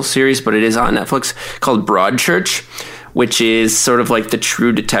original series, but it is on Netflix, called Broadchurch, which is sort of like the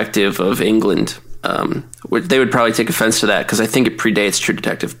True Detective of England. They would probably take offense to that because I think it predates True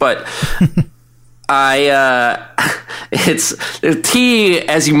Detective, but it's tea,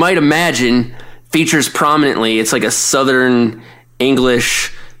 as you might imagine, features prominently. It's like a Southern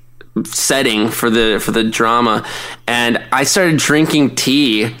English setting for the drama, and I started drinking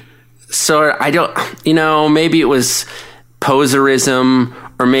tea. So I don't, maybe it was poserism,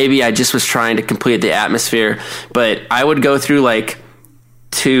 or maybe I just was trying to complete the atmosphere. But I would go through like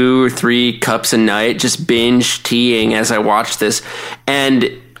 2 or 3 cups a night, just binge teaing as I watched this. And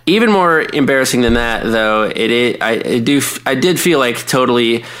even more embarrassing than that, though, I did feel like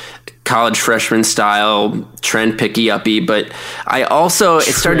totally college freshman style trend picky uppy, but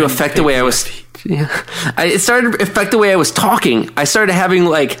it started to affect the way I was It started to affect the way I was talking. I started having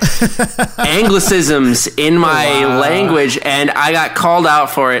like anglicisms in my language, and I got called out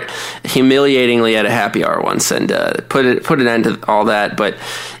for it humiliatingly at a happy hour once, and put an end to all that. But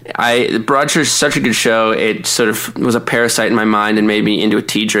Broadchurch is such a good show. It sort of was a parasite in my mind and made me into a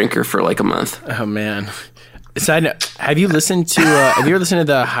tea drinker for like a month. Oh man. Side note, have you listened to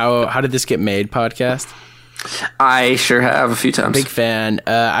the How Did This Get Made podcast? I sure have a few times. Big fan.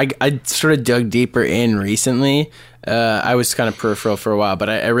 I sort of dug deeper in recently. I was kind of peripheral for a while, but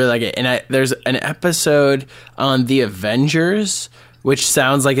I really like it. And there's an episode on the Avengers, which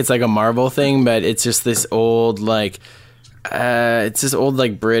sounds like it's like a Marvel thing, but it's just this old like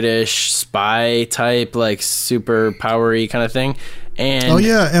British spy type, like super powery kind of thing. And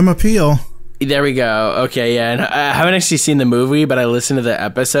Emma Peel. There we go. Okay, yeah. And I haven't actually seen the movie, but I listened to the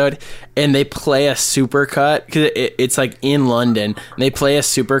episode, and they play a supercut because it's like in London. And they play a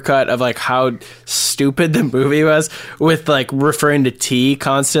supercut of like how stupid the movie was with like referring to tea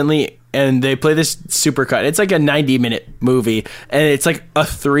constantly. And they play this supercut. It's like a 90-minute movie, and it's like a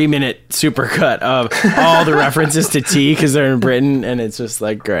 3-minute supercut of all the references to tea because they're in Britain, and it's just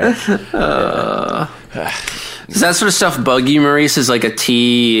like great. Does that sort of stuff bug you, Maurice? Is like a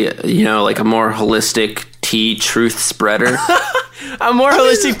tea, like a more holistic tea truth spreader? A more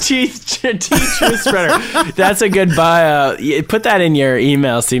holistic tea truth spreader. That's a good bio. Put that in your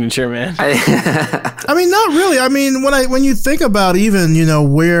email signature, man. I mean, not really. I mean, when you think about even,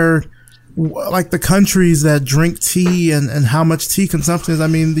 where like the countries that drink tea and how much tea consumption is, I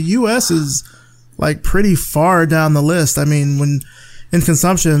mean, the U.S. is like pretty far down the list. I mean, when in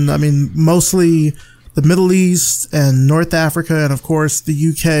consumption, I mean, mostly the Middle East and North Africa and of course the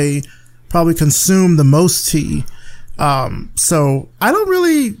UK probably consume the most tea. So I don't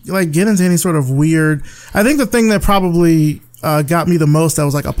really like get into any sort of weird. I think the thing that probably got me the most that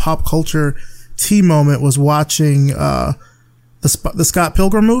was like a pop culture tea moment was watching the Scott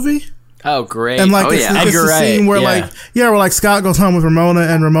Pilgrim movie. Oh, great. And like it's the scene where where like Scott goes home with Ramona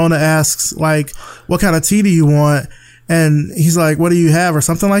and Ramona asks like, what kind of tea do you want? And he's like, what do you have? Or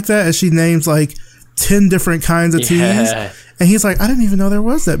something like that. And she names like 10 different kinds of teas. And he's like, I didn't even know there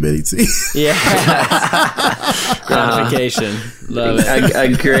was that many teas. Yeah. Gratification. Love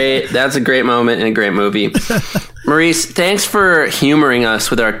it. That's a great moment and a great movie. Maurice, thanks for humoring us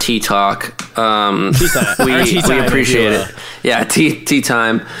with our tea talk. Tea time. We appreciate it. Yeah, tea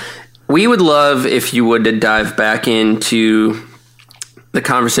time. We would love if you would dive back into the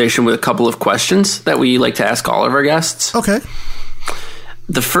conversation with a couple of questions that we like to ask all of our guests. Okay.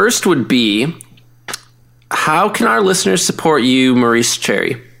 The first would be, how can our listeners support you, Maurice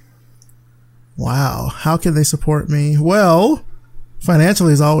Cherry? Wow. How can they support me? Well,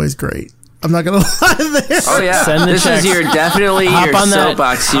 financially is always great. I'm not going to lie there. Oh, yeah. This is your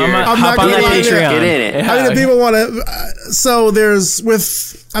soapbox here. Hop on that Patreon. Get in it. I mean, if people want to... So there's...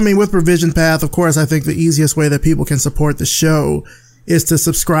 With Revision Path, of course, I think the easiest way that people can support the show is to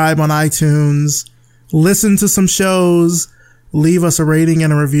subscribe on iTunes, listen to some shows, leave us a rating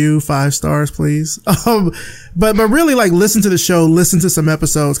and a review, 5 stars, please. But really, like, listen to the show, listen to some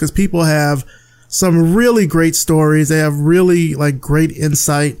episodes, because people have some really great stories. They have really, like, great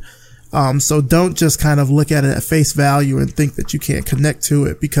insight. So don't just kind of look at it at face value and think that you can't connect to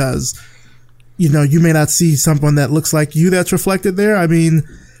it because, you may not see someone that looks like you that's reflected there. I mean,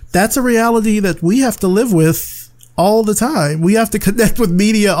 that's a reality that we have to live with all the time. We have to connect with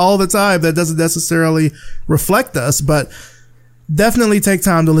media all the time that doesn't necessarily reflect us, but definitely take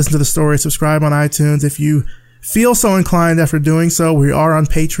time to listen to the story. Subscribe on iTunes if you feel so inclined after doing so. We are on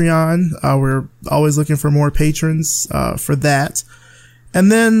Patreon. We're always looking for more patrons for that.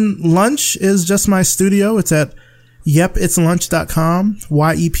 And then lunch is just my studio. It's at yepitslunch.com,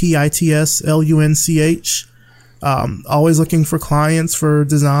 YEPITSLUNCH. Always looking for clients for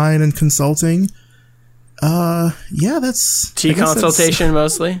design and consulting. That's tea consultation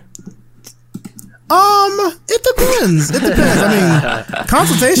mostly. It depends. I mean,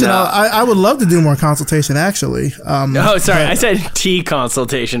 consultation. No. I would love to do more consultation. Actually. I said tea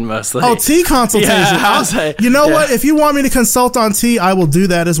consultation mostly. Oh, tea consultation. Yeah, what? If you want me to consult on tea, I will do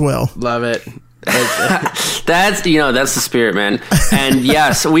that as well. Love it. That's the spirit, man. And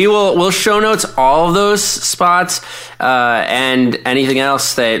yes, we'll show notes all of those spots, and anything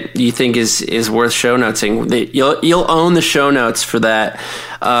else that you think is worth show noting. You'll own the show notes for that.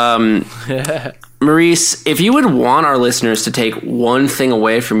 Maurice, if you would want our listeners to take one thing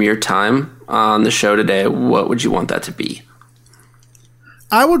away from your time on the show today, what would you want that to be?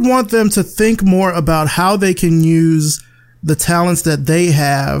 I would want them to think more about how they can use the talents that they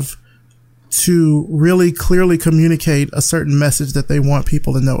have to really clearly communicate a certain message that they want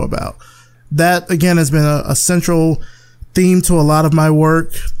people to know about. that again has been a central theme to a lot of my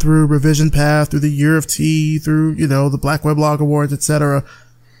work through Revision Path, through the Year of T, through, the Black Weblog Awards, etc.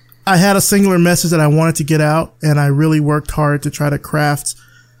 I had a singular message that I wanted to get out, and I really worked hard to try to craft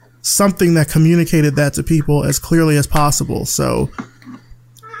something that communicated that to people as clearly as possible. So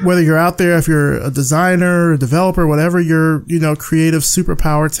whether you're out there, if you're a designer, a developer, whatever your, creative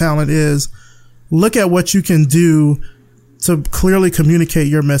superpower talent is, look at what you can do to clearly communicate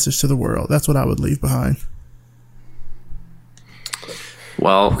your message to the world. That's what I would leave behind.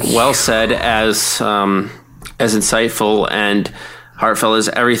 Well said. As insightful and heartfelt as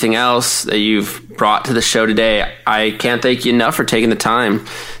everything else that you've brought to the show today. I can't thank you enough for taking the time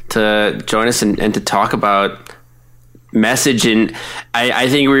to join us and to talk about message. And I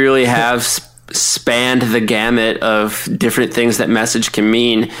think we really have spanned the gamut of different things that message can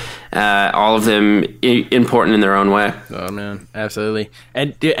mean. All of them important in their own way. Oh man, absolutely.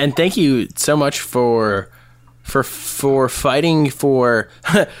 And thank you so much for fighting for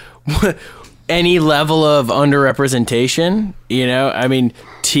any level of underrepresentation. I mean,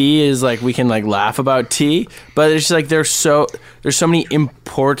 T is like, we can like laugh about T, but it's just like there's so many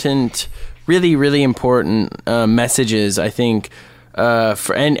important, really, really important messages, I think,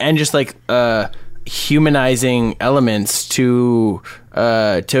 for and just like humanizing elements to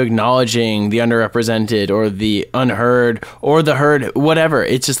acknowledging the underrepresented or the unheard or the heard, whatever.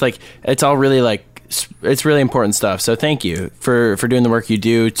 It's just like, it's all really like, it's really important stuff. So thank you for doing the work you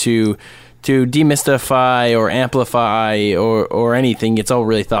do to demystify or amplify or anything. It's all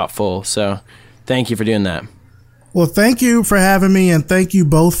really thoughtful. So thank you for doing that. Well, thank you for having me, and thank you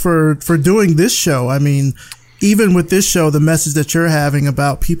both for doing this show. I mean, even with this show, the message that you're having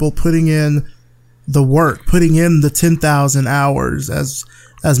about people putting in the work, putting in the 10,000 hours, as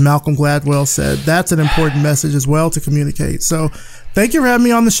Malcolm Gladwell said, that's an important message as well to communicate. So thank you for having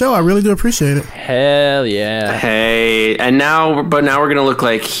me on the show. I really do appreciate it. Hell yeah. Hey, and now we're going to look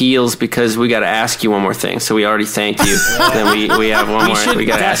like heels because we got to ask you one more thing. So we already thanked you. Then we have one more. We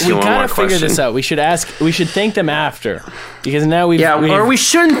got to ask you one more question. We got to figure this out. We should thank them after, because now or we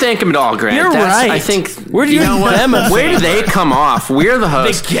shouldn't thank them at all, Grant. You're right. I think we're doing them. Where do they come off? We're the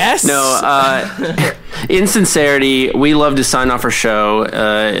hosts. The guests? No, in sincerity, we love to sign off our show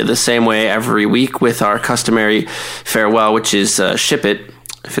the same way every week with our customary farewell, which is ship it.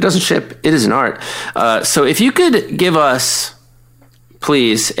 If it doesn't ship, it is an art. So if you could give us,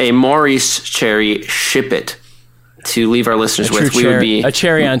 please, a Maurice cherry ship it to leave our listeners with, we would be a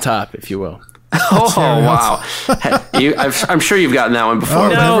cherry on top, if you will. Oh, wow. I'm sure you've gotten that one before.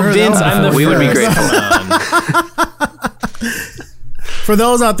 No, Vince, I'm the we first. Would be grateful. For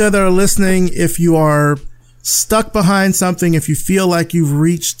those out there that are listening, if you are stuck behind something, if you feel like you've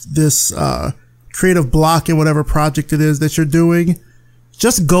reached this creative block in whatever project it is that you're doing,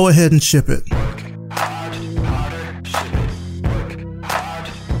 just go ahead and ship it.